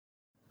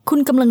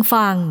คุณกำลัง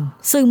ฟัง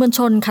สื่อมวลช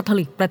นคาทอ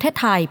ลิกประเทศ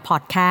ไทยพอ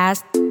ดแคส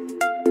ต์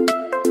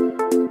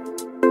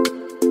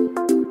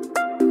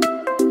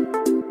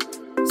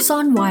ซ่อ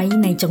นไว้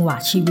ในจังหวะ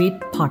ชีวิต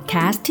พอดแค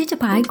สต์ที่จะ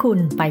พาให้คุณ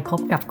ไปพบ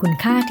กับคุณ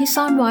ค่าที่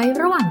ซ่อนไว้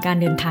ระหว่างการ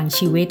เดินทาง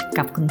ชีวิต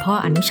กับคุณพ่อ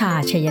อนุชา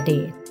ชัยเด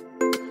ช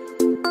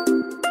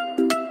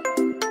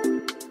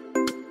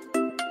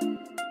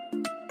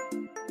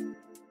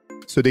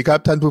สวัสดีครับ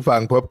ท่านผู้ฟั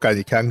งพบกัน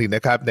อีกครั้งหนึ่งน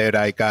ะครับใน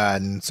รายการ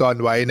ซ่อน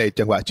ไว้ใน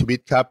จังหวะชีวิต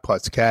ครับพอ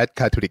ดแคสต์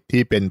คาทอลิก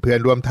ที่เป็นเพื่อน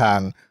ร่วมทาง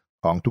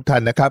ของทุกท่า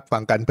นนะครับฟั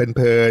งกันเ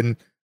พลิน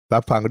ๆรั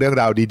บฟังเรื่อง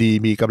ราวดี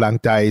ๆมีกำลัง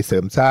ใจเสริ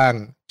มสร้าง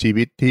ชี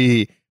วิตที่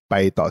ไป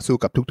ต่อสู้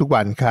กับทุกๆ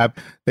วันครับ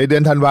ในเดือ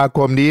นธันวาค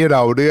มนี้เร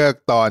าเลือก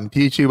ตอน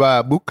ที่ชื่อว่า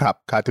Book Club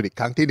คาทอลิก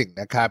ครั้งที่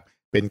1นะครับ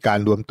เป็นการ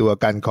รวมตัว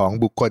กันของ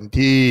บุคคล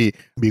ที่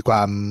มีคว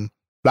าม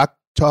รัก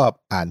ชอบ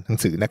อ่านหนัง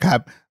สือนะครับ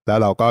แล้ว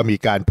เราก็มี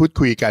การพูด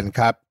คุยกัน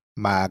ครับ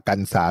มากัน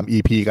3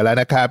 EP กันแล้ว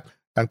นะครับ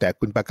ตั้งแต่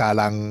คุณปะกา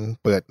รัง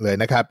เปิดเลย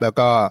นะครับแล้ว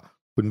ก็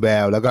คุณแว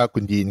วแล้วก็คุ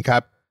ณยีนครั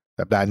บ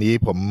สัปดาห์นี้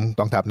ผม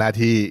ต้องทำหน้า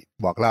ที่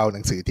บอกเล่าห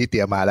นังสือที่เต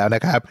รียมมาแล้วน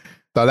ะครับ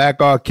ตอนแรก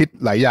ก็คิด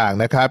หลายอย่าง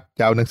นะครับจ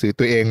ะเอาหนังสือ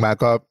ตัวเองมา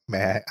ก็แหม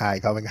อาย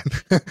เขาเหมือนกัน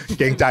เ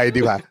กรงใจ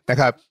ดีกว่านะ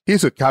ครับที่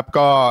สุดครับ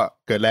ก็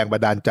เกิดแรงบั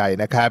นดาลใจ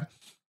นะครับ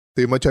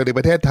สื่อมวลชนในป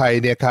ระเทศไทย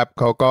เนี่ยครับ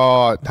เขาก็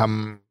ทำ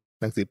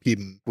หนังสือพิ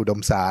มพ์อุดม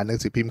สารหนัง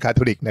สือพิมพ์คาท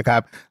อลิกนะครั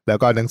บแล้ว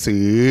ก็หนังสื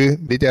อ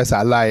นิตยสา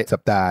รรายสั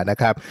ปดาห์นะ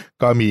ครับ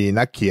ก็มี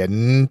นักเขียน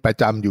ประ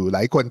จำอยู่หล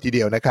ายคนทีเ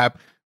ดียวนะครับ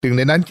หนึ่งใ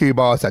นนั้นคือ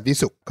บสันติ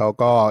สุขเขา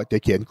ก็จะ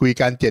เขียนคุย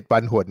กัน7วั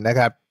นหนนะค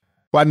รับ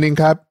วันหนึ่ง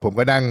ครับผม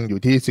ก็นั่งอยู่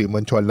ที่สื่อม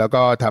วลชนแล้ว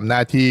ก็ทำหน้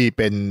าที่เ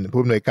ป็น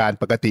ผู้อำนวยการ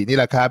ปกตินี่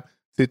แหละครับ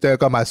ซิสเตอร์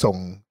ก็มาส่ง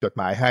จดห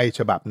มายให้ฉ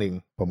บับหนึ่ง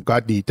ผมก็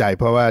ดีใจ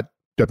เพราะว่า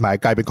จดหมาย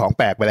กลายเป็นของแ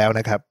ปลกไปแล้ว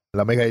นะครับเร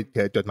าไม่เคยเจ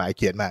อจดหมายเ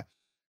ขียนมา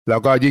แล้ว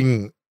ก็ยิ่ง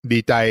ดี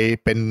ใจ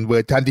เป็นเวอ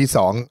ร์ชันที่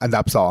2อัน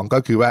ดับ2ก็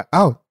คือว่า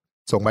อ้าว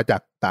ส่งมาจา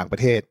กต่างประ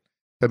เทศ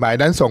จดหมาย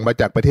นั้นส่งมา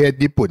จากประเทศ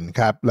ญี่ปุ่น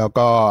ครับแล้ว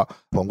ก็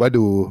ผมก็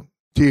ดู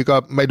ชื่อก็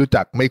ไม่รู้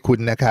จักไม่คุ้น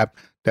นะครับ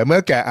แต่เมื่อ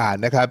แกอ่าน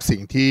นะครับสิ่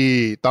งที่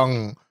ต้อง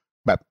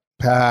แบบ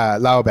ถ้า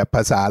เล่าแบบภ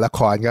าษาละค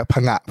รก็ผ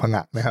งะ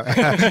นะครับ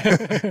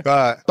ก็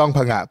ต้องผ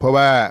งะเพราะ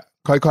ว่า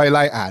ค่อยๆไ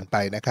ล่อ่านไป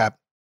นะครับ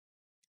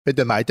เป็น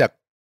จดหมายจาก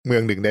เมือ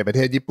งหนึ่งในประเท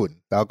ศญี่ปุ่น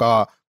แล้วก็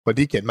คน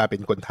ที่เขียนมาเป็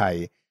นคนไทย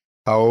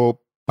เขา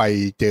ไป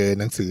เจอ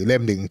หนังสือเล่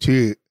มหนึ่งชื่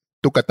อ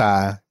ตุ๊กตา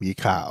หมี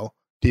ขาว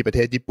ที่ประเท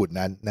ศญี่ปุ่น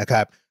นั้นนะค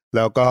รับแ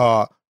ล้วก็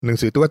หนัง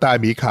สือตุ๊กตา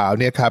หมีขาว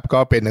เนี่ยครับก็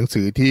เป็นหนัง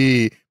สือที่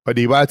พอ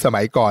ดีว่าส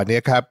มัยก่อนเนี่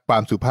ยครับควา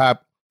มสุภาพ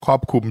ครอ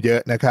บคลุมเยอ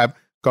ะนะครับ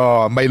ก็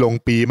ไม่ลง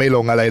ปีไม่ล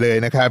งอะไรเลย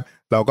นะครับ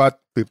เราก็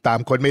ติดตาม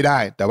คนไม่ได้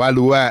แต่ว่า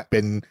รู้ว่าเป็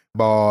น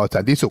บ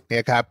สันติสุขเนี่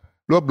ยครับ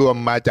รวบรวม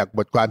มาจากบ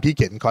ทความที่เ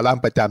ขียนคอลัม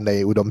น์ประจำใน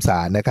อุดมสา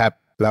รนะครับ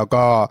แล้ว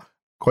ก็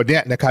คนเนี้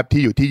ยนะครับ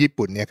ที่อยู่ที่ญี่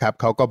ปุ่นเนี่ยครับ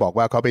เขาก็บอก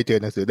ว่าเขาไปเจอ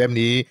หนังสือเล่ม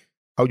นี้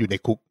เขาอยู่ใน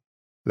คุก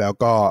แล้ว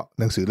ก็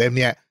หนังสือเล่ม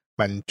เนี้ย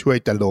มันช่วย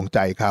จันโลงใจ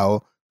เข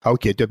า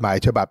เขียนจดหมาย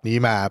ฉบับนี้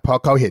มาเพราะ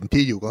เขาเห็น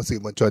ที่อยู่ของสื่อ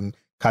มวลชน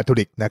คาทอ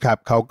ลิกนะครับ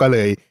เขาก็เล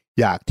ย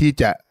อยากที่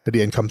จะเ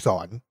รียนคำสอ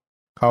น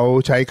เขา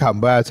ใช้ค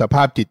ำว่าสภ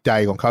าพจิตใจ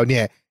ของเขาเ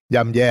นี่ย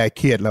ย่ำแย่เ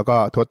ครียดแล้วก็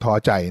ท้อท้อ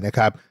ใจนะค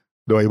รับ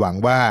โดยหวัง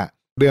ว่า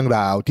เรื่องร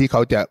าวที่เข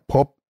าจะพ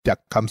บจาก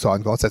คำสอน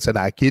ของศาสน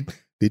าคริสต์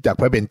หรือจาก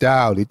พระเป็นเจ้า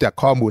หรือจาก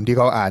ข้อมูลที่เ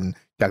ขาอ่าน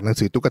จากหนัง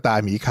สือตุ๊กตา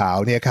หมีขาว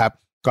เนี่ยครับ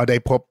ก็ได้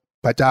พบ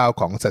พระเจ้า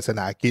ของศาสน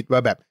าคริสต์ว่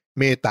าแบบ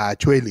เมตตา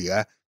ช่วยเหลือ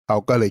เขา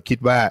ก็เลยคิด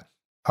ว่า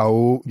เขา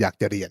อยาก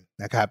จะเรียน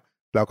นะครับ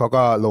แล้วเขา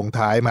ก็ลง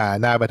ท้ายมา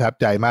น่าประทับ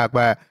ใจมาก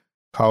ว่า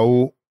เขา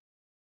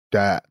จ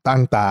ะตั้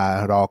งตา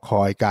รอค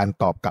อยการ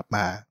ตอบกลับม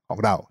าของ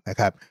เรานะ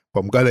ครับผ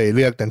มก็เลยเ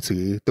ลือกหนังสื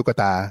อตุ๊ก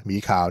ตาหมี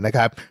ขาวนะค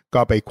รับก็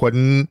ไปค้น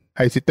ใ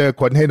ห้ซิสเตอร์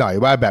ค้นให้หน่อย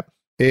ว่าแบบ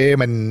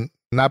มัน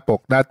หน้าป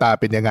กหน้าตา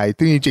เป็นยังไง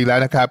ซึ่งจริงๆแล้ว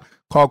นะครับ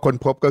ข้อค้น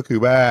พบก็คือ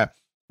ว่า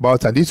บ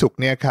สันติสุข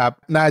เนี่ยครับ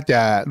น่าจ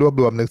ะรวบ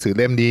รวมหนังสือ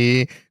เล่มนี้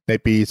ใน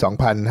ปี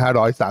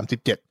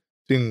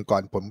 2537ซึ่งก่อ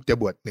นผมจะ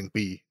บวช1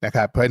ปีนะค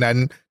รับเพราะฉะนั้น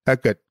ถ้า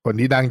เกิดคน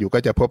ที่นั่งอยู่ก็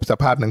จะพบส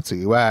ภาพหนังสื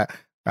อว่า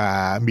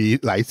มี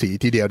หลายสี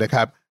ทีเดียวนะค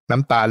รับน้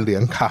ำตาลเหลือ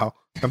งขาว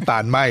น้ำตา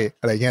ลไหม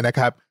อะไรเงี้ยนะ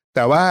ครับแ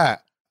ต่ว่า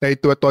ใน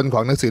ตัวตนข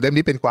องหนังสือเล่ม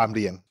นี้เป็นความเ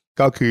รียง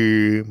ก็คือ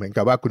เหมือน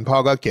กับว่าคุณพ่อ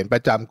ก็เขียนปร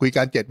ะจำคุย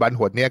กัน7วัน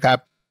หนเนี่ยครับ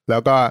แล้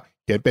วก็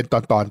เขียนเป็นต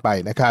อนๆไป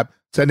นะครับ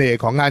เสน่ห์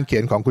ของงานเขี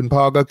ยนของคุณ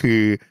พ่อก็คื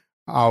อ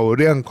เอาเ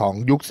รื่องของ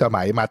ยุคส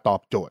มัยมาตอ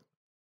บโจทย์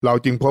เรา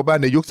จึงพบว่า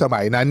ในยุคส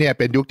มัยนั้นเนี่ย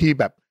เป็นยุคที่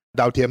แบบ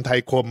ดาวเทียมไทย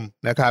คม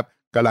นะครับ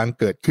กำลัง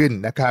เกิดขึ้น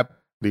นะครับ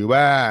หรือ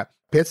ว่า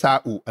เพชรซา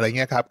อุอะไรเ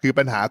งี้ยครับคือ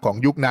ปัญหาของ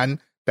ยุคนั้น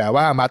แต่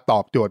ว่ามาตอ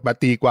บโจทย์มา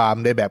ตีความ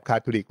ในแบบคา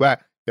ทอลิกว่า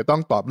จะต้อ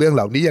งตอบเรื่องเ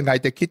หล่านี้ยังไง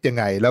จะคิดยัง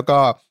ไงแล้วก็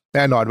แ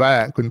น่นอนว่า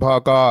คุณพ่อ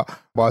ก็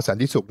บสัน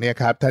ติสุขเนี่ย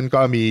ครับท่าน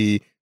ก็มี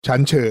ชั้น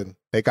เชิง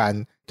ในการ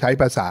ใช้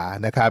ภาษา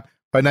นะครับ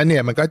เพราะนั้นเนี่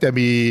ยมันก็จะ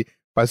มี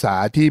ภาษา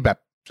ที่แบบ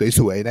ส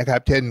วยๆนะครั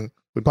บเช่น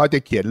คุณพ่อจะ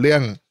เขียนเรื่อ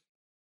ง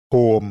โฮ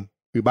ม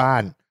คือบ้า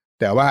น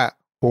แต่ว่า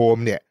โฮม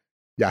เนี่ย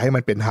อย่าให้มั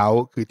นเป็นเฮา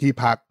ส์คือที่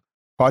พัก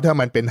เพราะถ้า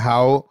มันเป็นเฮา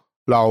ส์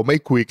เราไม่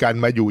คุยกัน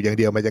มาอยู่อย่าง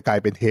เดียวมันจะกลาย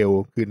เป็นเฮล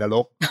คือนร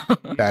ก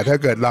แต่ถ้า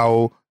เกิดเรา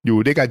อยู่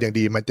ด้วยกันอย่าง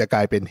ดีมันจะกล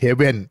ายเป็นเฮเ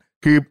ว่น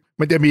คือ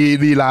มันจะมี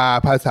ลีลา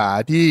ภาษา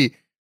ที่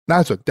น่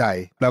าสนใจ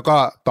แล้วก็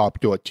ตอบ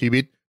โจทย์ชีวิ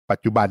ตปัจ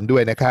จุบันด้ว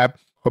ยนะครับ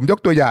ผมยก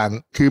ตัวอย่าง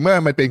คือเมื่อ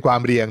มันเป็นควา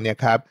มเรียงเนี่ย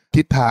ครับ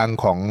ทิศทาง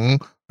ของ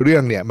เรื่อ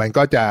งเนี่ยมัน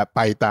ก็จะไป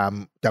ตาม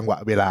จังหวะ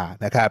เวลา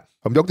นะครับ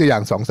ผมยกตัวอย่า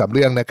ง 2-3 เ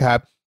รื่องนะครับ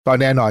ก็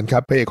แน่นอนครั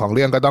บพระเอกของเ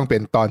รื่องก็ต้องเป็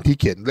นตอนที่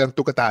เขียนเรื่อง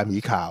ตุ๊กตาหมี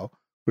ขาว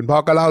คุณพ่อ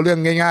ก็เล่าเรื่อง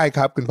ง่ายๆค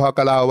รับคุณพ่อ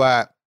ก็เล่าว่า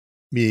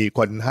มีค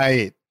นให้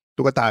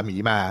ตุ๊กตาหมี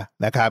มา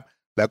นะครับ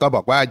แล้วก็บ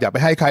อกว่าอย่าไป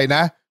ให้ใครน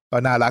ะก็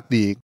น่ารัก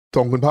ดีท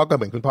รงคุณพ่อก็เ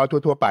หมือนคุณพ่อ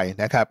ทั่วๆไป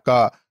นะครับก็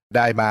ไ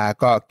ด้มา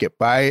ก็เก็บ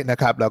ไว้นะ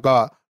ครับแล้วก็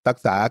รัก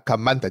ษาค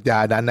ำมั่นสัญญา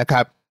นั้นนะค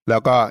รับแล้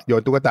วก็โย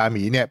นตุ๊กตาห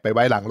มีเนี่ยไปไ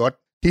ว้หลังรถ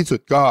ที่สุ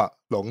ดก็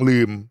หลงลื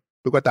ม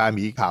ตุ๊กตาห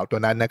มีขาวตัว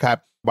นั้นนะครับ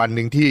วันห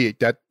นึ่งที่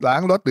จะล้า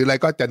งรถหรืออะไร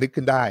ก็จะนึก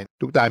ขึ้นได้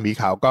ตุ๊กตาหมี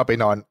ขาวก็ไป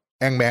นอน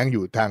แอ้งแม้งอ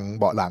ยู่ทาง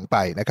เบาะหลังไป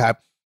นะครับ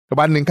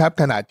วันหนึ่งครับ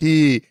ขณะที่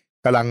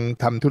กำลัง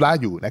ทำธุระ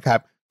อยู่นะครับ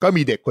ก็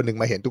มีเด็กคนหนึ่ง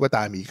มาเห็นตุ๊กต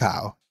าหมีขา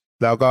ว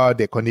แล้วก็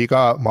เด็กคนนี้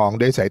ก็มอง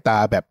ด้วยสายตา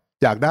แบบ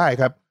อยากได้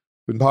ครับ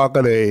คุณพ่อก็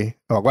เลย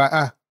บอกว่า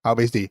เอาไ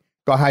ปสิ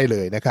ก็ให้เล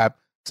ยนะครับ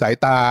สาย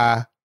ตา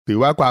หรือ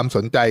ว่าความส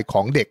นใจข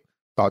องเด็ก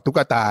ต่อตุ๊ก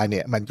ตาเ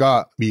นี่ยมันก็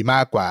มีม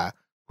ากกว่า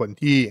คน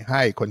ที่ใ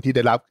ห้คนที่ไ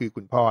ด้รับคือ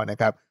คุณพ่อนะ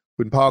ครับ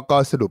คุณพ่อก็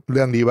สรุปเ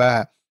รื่องนี้ว่า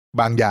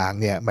บางอย่าง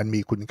เนี่ยมัน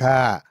มีคุณค่า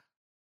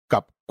กั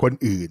บคน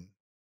อื่น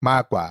มา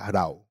กกว่าเ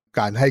รา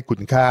การให้คุ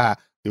ณค่า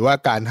หรือว่า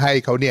การให้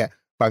เขาเนี่ย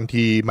บาง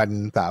ทีมัน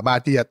สามาร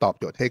ถที่จะตอบ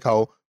โจทย์ให้เขา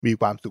มี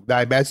ความสุขได้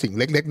แม้สิ่ง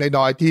เล็กๆ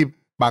น้อยๆที่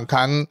บางค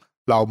รั้ง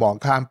เรามอง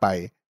ข้ามไป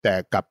แต่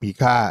กลับมี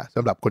ค่าส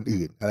ำหรับคน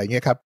อื่นอะไรเ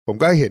งี้ยครับผม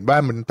ก็เห็นว่า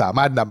มันสาม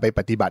ารถนำไป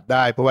ปฏิบัติไ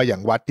ด้เพราะว่าอย่า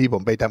งวัดที่ผ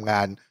มไปทำง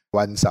าน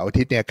วันเสาร์อา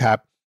ทิตย์เนี่ยครับ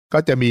ก็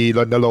จะมีร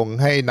ณรงค์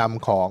ให้น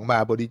ำของมา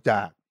บริจ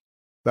าค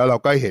แล้วเรา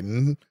ก็เห็น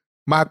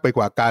มากไปก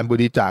ว่าการบ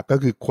ริจาคก็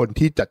คือคน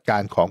ที่จัดกา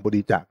รของบ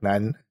ริจาคนั้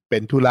นเป็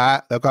นธุระ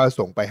แล้วก็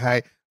ส่งไปให้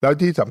แล้ว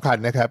ที่สำคัญ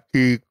นะครับ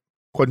คือ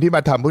คนที่ม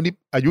าทำพวกนี้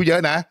อายุเยอ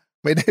ะนะ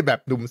ไม่ได้แบบ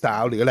หนุ่มสา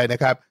วหรืออะไรน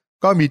ะครับ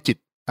ก็มีจิต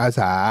อาส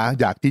า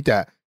อยากที่จะ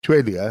ช่วย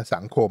เหลือสั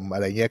งคมอะ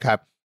ไรเงี้ยครับ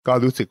ก็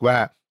รู้สึกว่า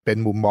เป็น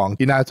มุมมอง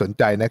ที่น่าสน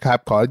ใจนะครับ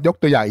ขอยก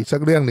ตัวอย่างอีกสั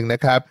กเรื่องหนึ่งน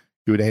ะครับ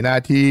อยู่ในหน้า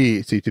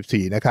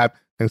ที่44นะครับ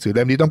หนังสือเ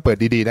ล่มนี้ต้องเปิด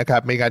ดีๆนะครั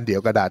บไม่งั้นเดี๋ย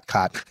วกระดาษข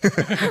าด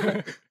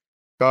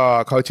ก็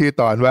เขาชื่อ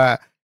ตอนว่า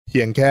เ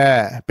พียงแค่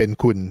เป็น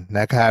คุณ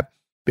นะครับ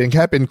เพียงแ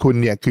ค่เป็นคุณ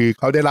เนี่ยคือ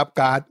เขาได้รับ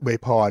การ์ดอวย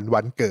พร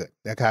วันเกิด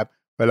นะครับ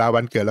เวลา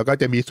วันเกิดเราก็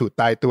จะมีสูตร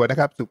ตายตัวนะ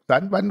ครับสุขสั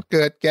นต์วันเ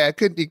กิดแก่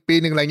ขึ้นอีกปี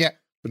นึงอะไรเงี้ย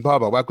คุณพ่อ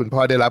บอกว่าคุณพ่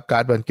อได้รับกา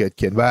ร์ดวันเกิดเ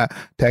ขียนว่า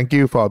thank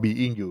you for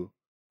being you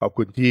ขอบ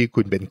คุณที่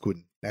คุณเป็นคุณ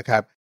นะครั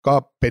บก็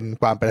เป็น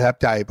ความประทับ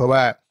ใจเพราะว่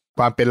าค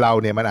วามเป็นเรา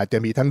เนี่ยมันอาจจะ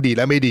มีทั้งดีแ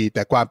ละไม่ดีแ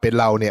ต่ความเป็น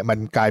เราเนี่ยมัน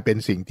กลายเป็น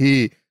สิ่งที่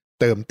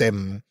เติมเต็ม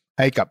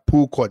ให้กับ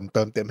ผู้คนเ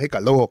ติมเต็มให้กั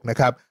บโลกนะ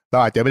ครับเรา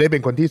อาจจะไม่ได้เป็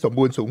นคนที่สม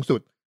บูรณ์สูงสุ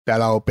ดแต่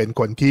เราเป็น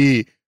คนที่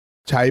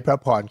ใช้พระ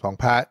พรของ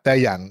พระได้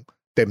อย่าง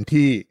เต็ม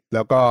ที่แ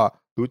ล้วก็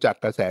รู้จัก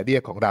กระแสเรีย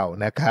กของเรา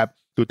นะครับ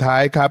สุดท้า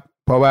ยครับ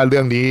เพราะว่าเรื่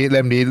องนี้เ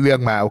ล่มนี้เรื่อ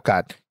งมาโอกา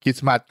สคริส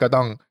ต์มาสก็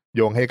ต้องโ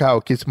ยงให้เข้า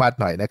คริสต์มาส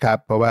หน่อยนะครับ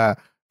เพราะว่า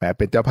แหมเ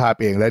ป็นเจ้าภาพ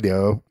เองแล้วเดี๋ยว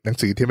หนัง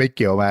สือที่ไม่เ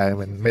กี่ยวมา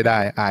มันไม่ได้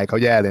อายเขา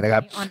แย่เลยนะค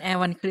รับออนแอร์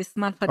วันคริสต์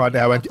มาสออนแอ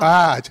ร์วัน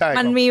ใช่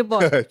มันมีบ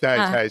ทใช่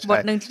บ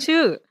ทหนึ่ง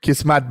ชื่อคริส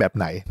ต์มาสแบบ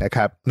ไหนนะค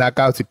รับหน้า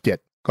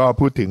97ก็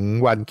พูดถึง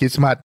วันคริส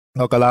ต์มาสเ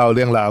ราก็เล่าเ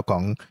รื่องราวขอ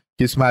งค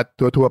ริสต์มาส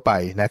ทั่วๆไป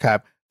นะครับ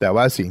แต่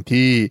ว่าสิ่ง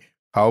ที่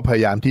เขาพย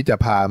ายามที่จะ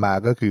พามา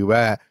ก็คือว่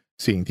า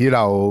สิ่งที่เร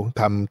า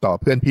ทำต่อ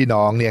เพื่อนพี่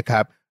น้องเนี่ยค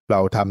รับเรา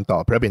ทำต่อ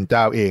พระเป็นเ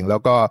จ้าเองแล้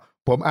วก็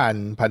ผมอ่าน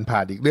ผ่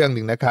านๆอีกเรื่อง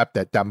นึงนะครับแ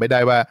ต่จำไม่ได้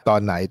ว่าตอ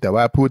นไหนแต่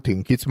ว่าพูดถึง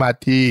คริสต์มาส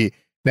ที่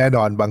แน่น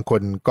อนบางค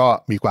นก็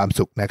มีความ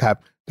สุขนะครับ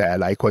แต่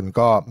หลายคน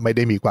ก็ไม่ไ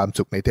ด้มีความ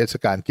สุขในเทศ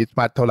กาลคริสต์ม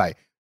าสเท่าไหร่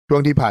ช่ว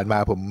งที่ผ่านมา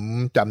ผม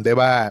จำได้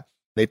ว่า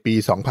ในปี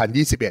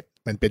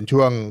2021มันเป็น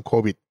ช่วงโค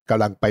วิดก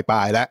ำลังปล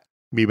ายๆแล้ว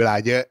มีเวลา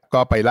เยอะก็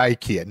ไปไล่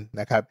เขียน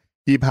นะครับ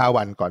25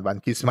 วันก่อนวัน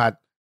คริสต์มาส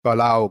ก็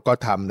เล่าก็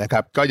ทำนะค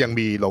รับก็ยัง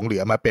มีหลงเหลื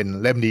อมาเป็น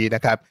เล่มนี้น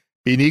ะครับ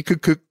ปีนี้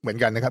คึกเหมือน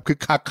กันนะครับคึก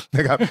คักน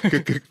ะครับ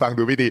คึกฟัง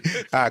ดูไม่ดี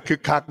คึ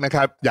กคักนะค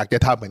รับอยากจะ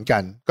ทำเหมือนกั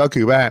นก็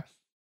คือว่า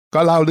ก็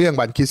เล่าเรื่อง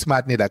วันคริสต์มา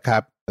สนี่แหละครั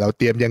บเราเ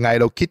ตรียมยังไง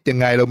เราคิดยัง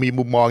ไงเรามี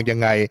มุมมองยัง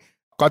ไง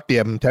ก็เตรี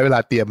ยมใช้เวลา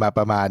เตรียมมาป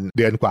ระมาณเ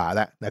ดือนกว่าแ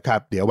ล้วนะครับ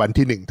เดี๋ยววัน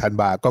ที่1 ธัน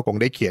วาคมก็คง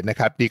ได้เขียนนะ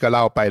ครับนี่ก็เ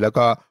ล่าไปแล้ว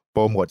ก็โป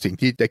รโมทสิ่ง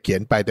ที่จะเขีย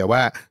นไปแต่ว่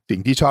าสิ่ง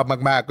ที่ชอบ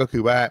มากๆก็คื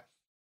อว่า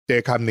เจ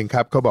อคำหนึ่งค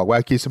รับเขาบอกว่า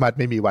คริสต์มาส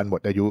ไม่มีวันหม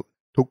ดอายุ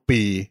ทุก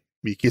ปี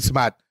มีคริสต์ม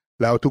าส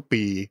แล้วทุก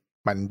ปี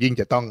มันยิ่ง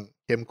จะต้อง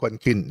เข้มข้น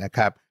ขึ้นนะค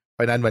รับเพร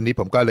าะนั้นวันนี้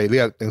ผมก็เลยเ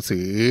ลือกหนังสื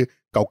อ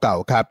เก่า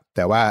ๆครับแ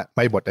ต่ว่าไ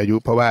ม่หมดอายุ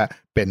เพราะว่า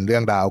เป็นเรื่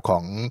องราวขอ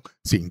ง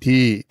สิ่ง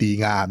ที่ดี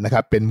งามนะค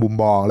รับเป็นมุม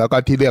มองแล้วก็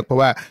ที่เลือกเพราะ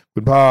ว่าคุ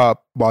ณพ่อ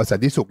บอสัน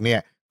ติสุขเนี่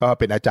ยก็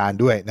เป็นอาจารย์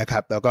ด้วยนะครั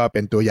บแล้วก็เ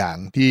ป็นตัวอย่าง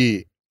ที่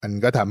มัน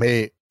ก็ทำให้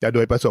จะโด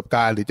ยประสบก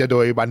ารณ์หรือจะโด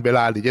ยวันเวล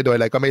าหรือจะโดยอ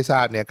ะไรก็ไม่ทร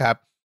าบเนี่ยครับ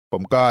ผ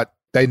มก็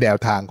ได้แนว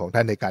ทางของท่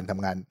านในการท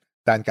ำงาน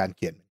ด้านการเ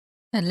ขียน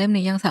แต่เล่ม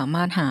นี้ยังสาม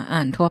ารถหาอ่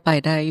านทั่วไป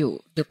ได้อยู่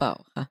หรือเปล่า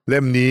คะเ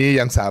ล่มนี้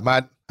ยังสามาร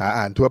ถหา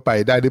อ่านทั่วไป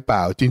ได้หรือเปล่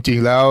าจริง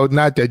ๆแล้ว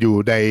น่าจะอยู่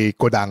ใน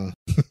โกดัง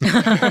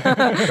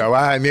แต่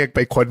ว่าเนี่ยไป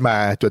ค้นมา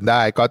จนไ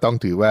ด้ก็ต้อง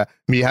ถือว่า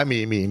มี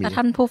ถ้า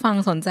ท่านผู้ฟัง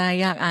สนใจ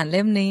อยากอ่านเ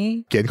ล่มนี้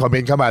เขียนคอมเม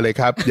นต์เข้ามาเลย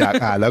ครับ อยาก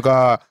อ่านแล้วก็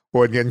โอ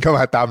นเงินเข้าม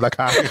าตามราค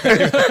า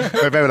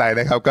ไม่เป็นไร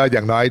นะครับก็อย่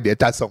างน้อยเดี๋ยว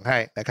จัดส่งให้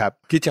นะครับ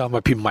คิดจะเอาม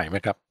าพิมพ์ใหม่ไหม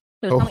ครับ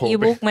หรือต้องอี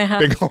บุ๊กไหมคะ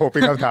เป็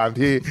นคำถาม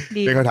ที่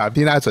เป็นคำถาม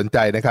ที่น่าสนใจ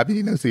นะครับ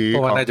ที่หนังสือเพร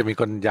าะว่าน่าจะมี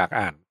คนอยาก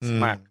อ่าน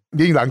มาก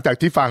ยิ่งหลังจาก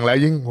ที่ฟังแล้ว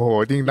ยิ่งโอ้โห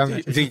ยิ่งต้อง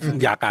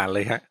อยากอ่านเล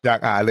ยฮะอยาก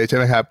อ่านเลยใช่ไ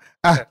หมครับ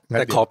แ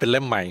ต่ขอเป็นเ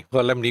ล่มใหม่เพรา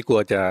ะเล่มนี้กลัว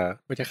จะ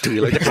ถือ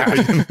แล้วจะขาย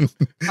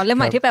เอาเล่มใ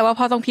หม่ที่แปลว่า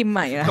พ่อต้องพิมพ์ให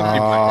ม่นะอ๋อ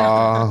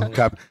ค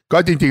รับก็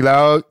จริงๆแล้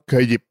วเค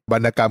ยหยิบวร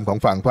รณกรรมของ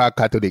ฝั่งภาค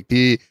คาทอลิก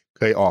ที่เ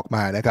คยออกม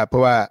านะครับเพรา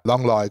ะว่าร่อ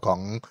งรอยของ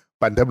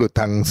บรรพบุรุษ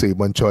ทางสื่อ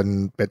มวลชน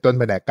เป็นต้น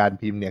แผนกการ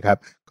พิมพ์เนี่ยครับ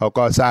เขา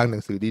ก็สร้างหนั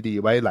งสือดี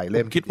ๆไว้หลายเ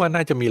ล่มคิดว่าน่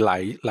าจะมีหล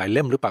ายเ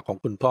ล่มหรือเปล่าของ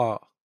คุณพ่อ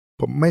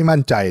ผมไม่มั่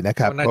นใจนะ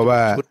ครับเพราะว่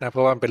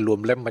าเป็นรว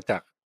มเล่มมาจา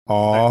ก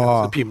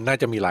พิมพ์น่า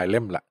จะมีหลายเ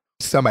ล่มแหละ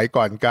สมัย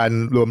ก่อนการ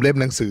รวมเล่ม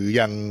หนังสือ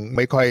ยังไ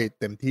ม่ค่อย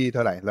เต็มที่เท่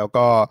าไหร่แล้ว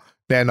ก็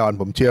แน่นอน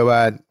ผมเชื่อว่า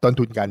ต้น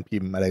ทุนการพิ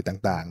มพ์อะไร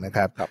ต่างๆนะค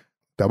รับ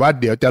แต่ว่า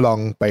เดี๋ยวจะลอง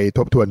ไปท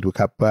บทวนดู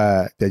ครับว่า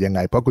จะยังไง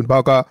เพราะคุณพ่อ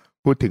ก็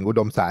พูดถึงอุ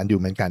ดมสารอยู่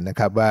เหมือนกันนะ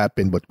ครับว่าเ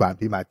ป็นบทความ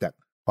ที่มาจาก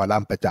คอลั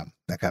มน์ประจ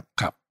ำนะครับ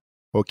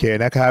โอเค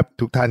นะครับ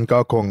ทุกท่านก็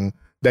คง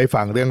ได้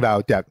ฟังเรื่องราว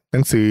จากหนั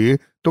งสือ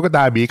ตุ๊กต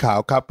าหมีขาว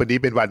ครับวันนี้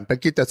เป็นวันพระ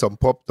คริสตสม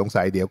ภพสง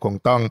สัยเดี๋ยวคง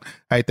ต้อง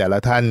ให้แต่ละ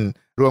ท่าน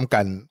ร่วม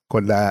กันค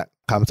นละ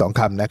คำ2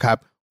 คำนะครับ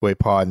อวย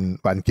พร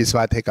วันคริสต์ม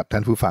าสให้กับท่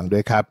านผู้ฟังด้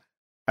วยครับ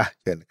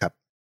เชิญครับ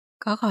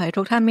ก็ขอให้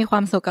ทุกท่านมีควา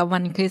มสุขกับวั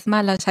นคริสต์มา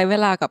สและใช้เว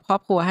ลากับครอ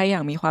บครัวให้อย่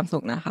างมีความสุ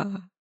ขนะคะ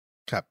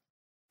ครับ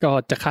ก็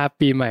จะคาบ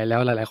ปีใหม่แล้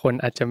วหลายๆคน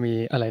อาจจะมี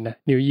อะไรนะ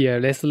New Year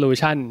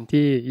Resolution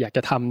ที่อยากจ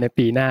ะทำใน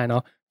ปีหน้าเนา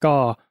ะก็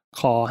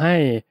ขอให้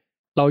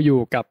เราอยู่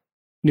กับ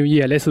New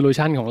Year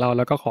Resolution ของเราแ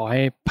ล้วก็ขอใ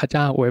ห้พระเ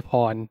จ้าอวยพ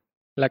ร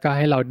แล้วก็ใ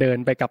ห้เราเดิน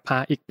ไปกับพระ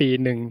อีกปี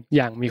หนึ่งอ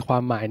ย่างมีควา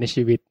มหมายใน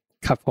ชีวิต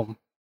ครับผม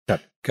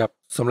ครับ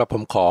สำหรับผ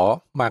มขอ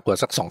มากกว่า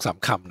สัก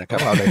 2-3 คำนะครับ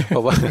เอาเลยเพร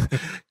าะว่า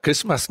คริส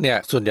ต์มาสเนี่ย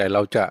ส่วนใหญ่เร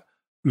าจะ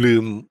ลื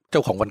มเจ้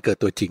าของวันเกิด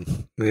ตัวจริง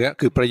เนี่ย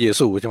คือพระเย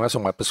ซูใช่ไหมทร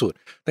งมาประสูติ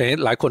แต่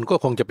หลายคนก็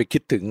คงจะไปคิ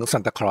ดถึงซา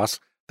นตาคลอส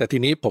แต่ที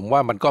นี้ผมว่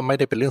ามันก็ไม่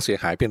ได้เป็นเรื่องเสีย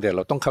หายเพียงแต่เร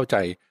าต้องเข้าใจ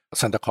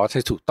ซานตาคลอสใ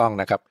ห้ถูกต้อง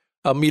นะครับ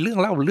มีเรื่อง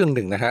เล่าเรื่องห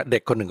นึ่งนะฮะเด็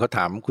กคนหนึ่งเขาถ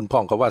ามคุณพ่อ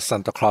เขาว่าซา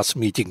นตาคลอส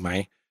มีจริงไหม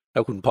แล้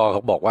วคุณพ่อเข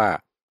าบอกว่า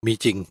มี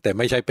จริงแต่ไ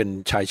ม่ใช่เป็น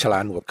ชายชรา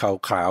หนวดข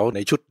าวๆใน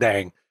ชุดแด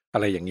งอะ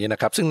ไรอย่างนี้น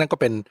ะครับซึ่งนั่นก็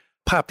เป็น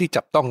ภาพที่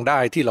จับต้องได้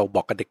ที่เราบ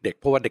อกกับเด็กๆ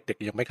เพราะว่าเด็ก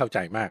ๆยังไม่เข้าใจ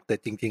มากแต่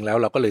จริงๆแล้ว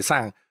เราก็เลยสร้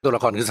างตัวละ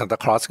ครคือซานตา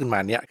คลอสขึ้นมา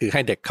เนี่ยคือใ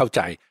ห้เด็กเข้าใ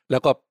จแล้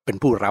วก็เป็น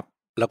ผู้รับ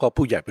แล้วก็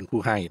ผู้ใหญ่เป็นผู้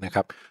ให้นะค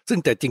รับซึ่ง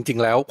แต่จริง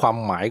ๆแล้วความ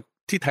หมาย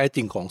ที่แท้จ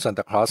ริงของซานต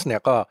าคลอสเนี่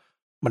ยก็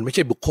มันไม่ใ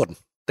ช่บุคคล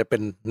แต่เป็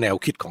นแนว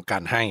คิดของกา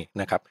รให้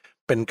นะครับ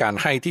เป็นการ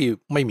ให้ที่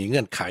ไม่มีเ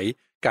งื่อนไข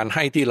การใ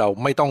ห้ที่เรา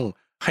ไม่ต้อง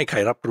ให้ใคร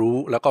รับรู้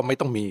แล้วก็ไม่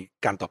ต้องมี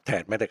การตอบแท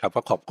นไม่ได้ครับ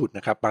ว่าขอบคุณน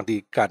ะครับบางที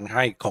การใ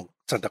ห้ของ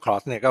ซานตาคลอ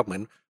สเนี่ยก็เหมือ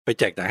นไป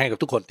แจกจ่ายให้กับ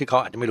ทุกคนที่เขา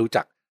อาจจะไม่รู้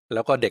จักแ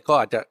ล้วก็เด็กก็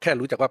อาจจะแค่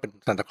รู้จักว่าเป็น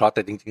ซานตาคลอสแ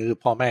ต่จริงๆคือ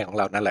พ่อแม่ของ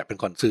เรานั่นแหละเป็น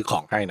คนซื้อขอ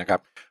งให้นะครับ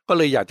ก็เ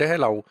ลยอยากจะให้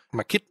เราม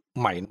าคิด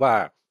ใหม่ว่า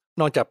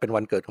นอกจากเป็น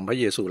วันเกิดของพระ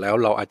เยซูแล้ว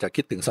เราอาจจะ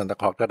คิดถึงซานตา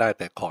คลอสก็ได้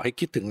แต่ขอให้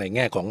คิดถึงในแ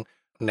ง่ของ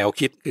แนว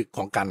คิดคือข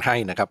องการให้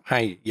นะครับใ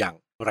ห้อย่าง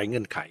ไร้เ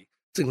งื่อนไข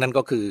ซึ่งนั่น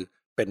ก็คือ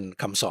เป็น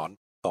คำสอน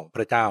ของพ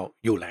ระเจ้า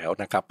อยู่แล้ว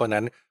นะครับเพราะ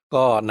นั้น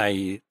ก็ใน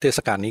เทศ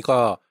กาลนี้ก็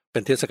เป็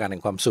นเทศกาลแห่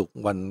งความสุข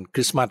วันค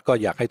ริสต์มาสก็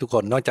อยากให้ทุกค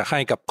นนอกจากให้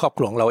กับครอบค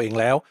รัวของเราเอง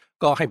แล้ว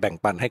ก็ให้แบ่ง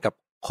ปันให้กับ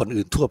คน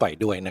อื่นทั่วไป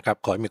ด้วยนะครับ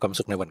ขอให้มีความ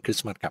สุขในวันคริส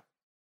ต์มาสครับ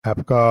ครับ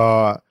ก็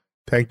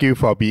thank you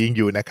for being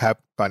you นะครับ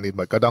ก่อนอื่นห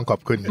มดก็ต้องขอ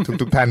บคุณ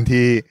ทุกท่าน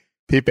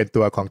ที่เป็น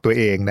ตัวของตัว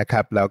เองนะค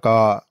รับแล้วก็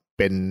เ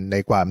ป็นใน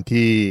ความ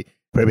ที่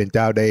พระผู้เป็นเ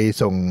จ้าได้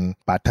ทรง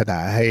ปรารถนา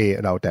ให้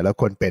เราแต่ละ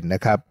คนเป็นน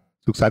ะครับ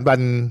สุขสันต์วั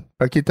นพ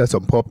ระคริสตส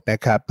มภพนะ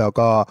ครับแล้ว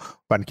ก็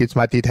วันคริสต์ม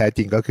าสที่แท้จ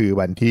ริงก็คือ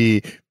วันที่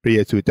พระเย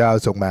ซูเจ้า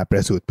ทรงมาปร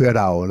ะสูติเพื่อ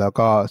เราแล้ว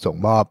ก็ส่ง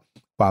มอบ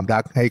ความรั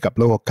กให้กับ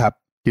โลกครับ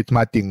คริสต์ม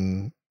าสจริง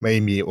ไม่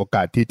มีโอก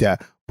าสที่จะ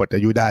หมดอ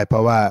ายุได้เพรา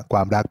ะว่าคว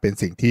ามรักเป็น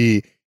สิ่งที่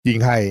ยิ่ง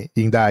ให้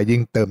ยิ่งได้ยิ่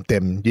งเติมเต็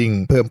มยิ่ง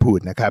เพิ่มพูน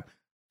นะครับ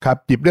ครับ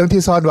หยิบเรื่อง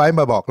ที่ซ่อนไว้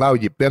มาบอกเล่า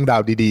หยิบเรื่องรา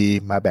วดี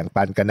ๆมาแบ่ง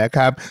ปันกันนะค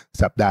รับ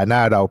สัปดาห์หน้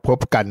าเราพบ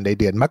กันใน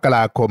เดือนมกร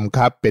าคมค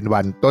รับเป็น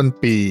วันต้น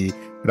ปี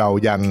เรา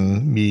ยัง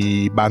มี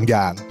บางอ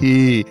ย่าง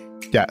ที่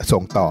จะ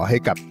ส่งต่อให้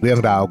กับเรื่อง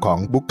ราวของ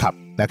บุ๊กคลับ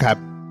นะครับ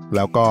แ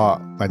ล้วก็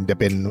มันจะ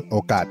เป็นโอ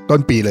กาสต้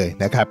นปีเลย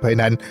นะครับเพราะฉะ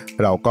นั้น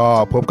เราก็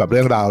พบกับเ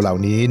รื่องราวเหล่า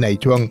นี้ใน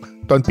ช่วง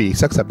ต้นปี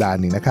สักสัปดาห์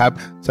หนึ่งนะครับ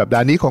สัปดา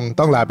ห์นี้คง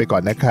ต้องลาไปก่อ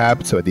นนะครับ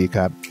สวัสดีค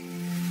รับ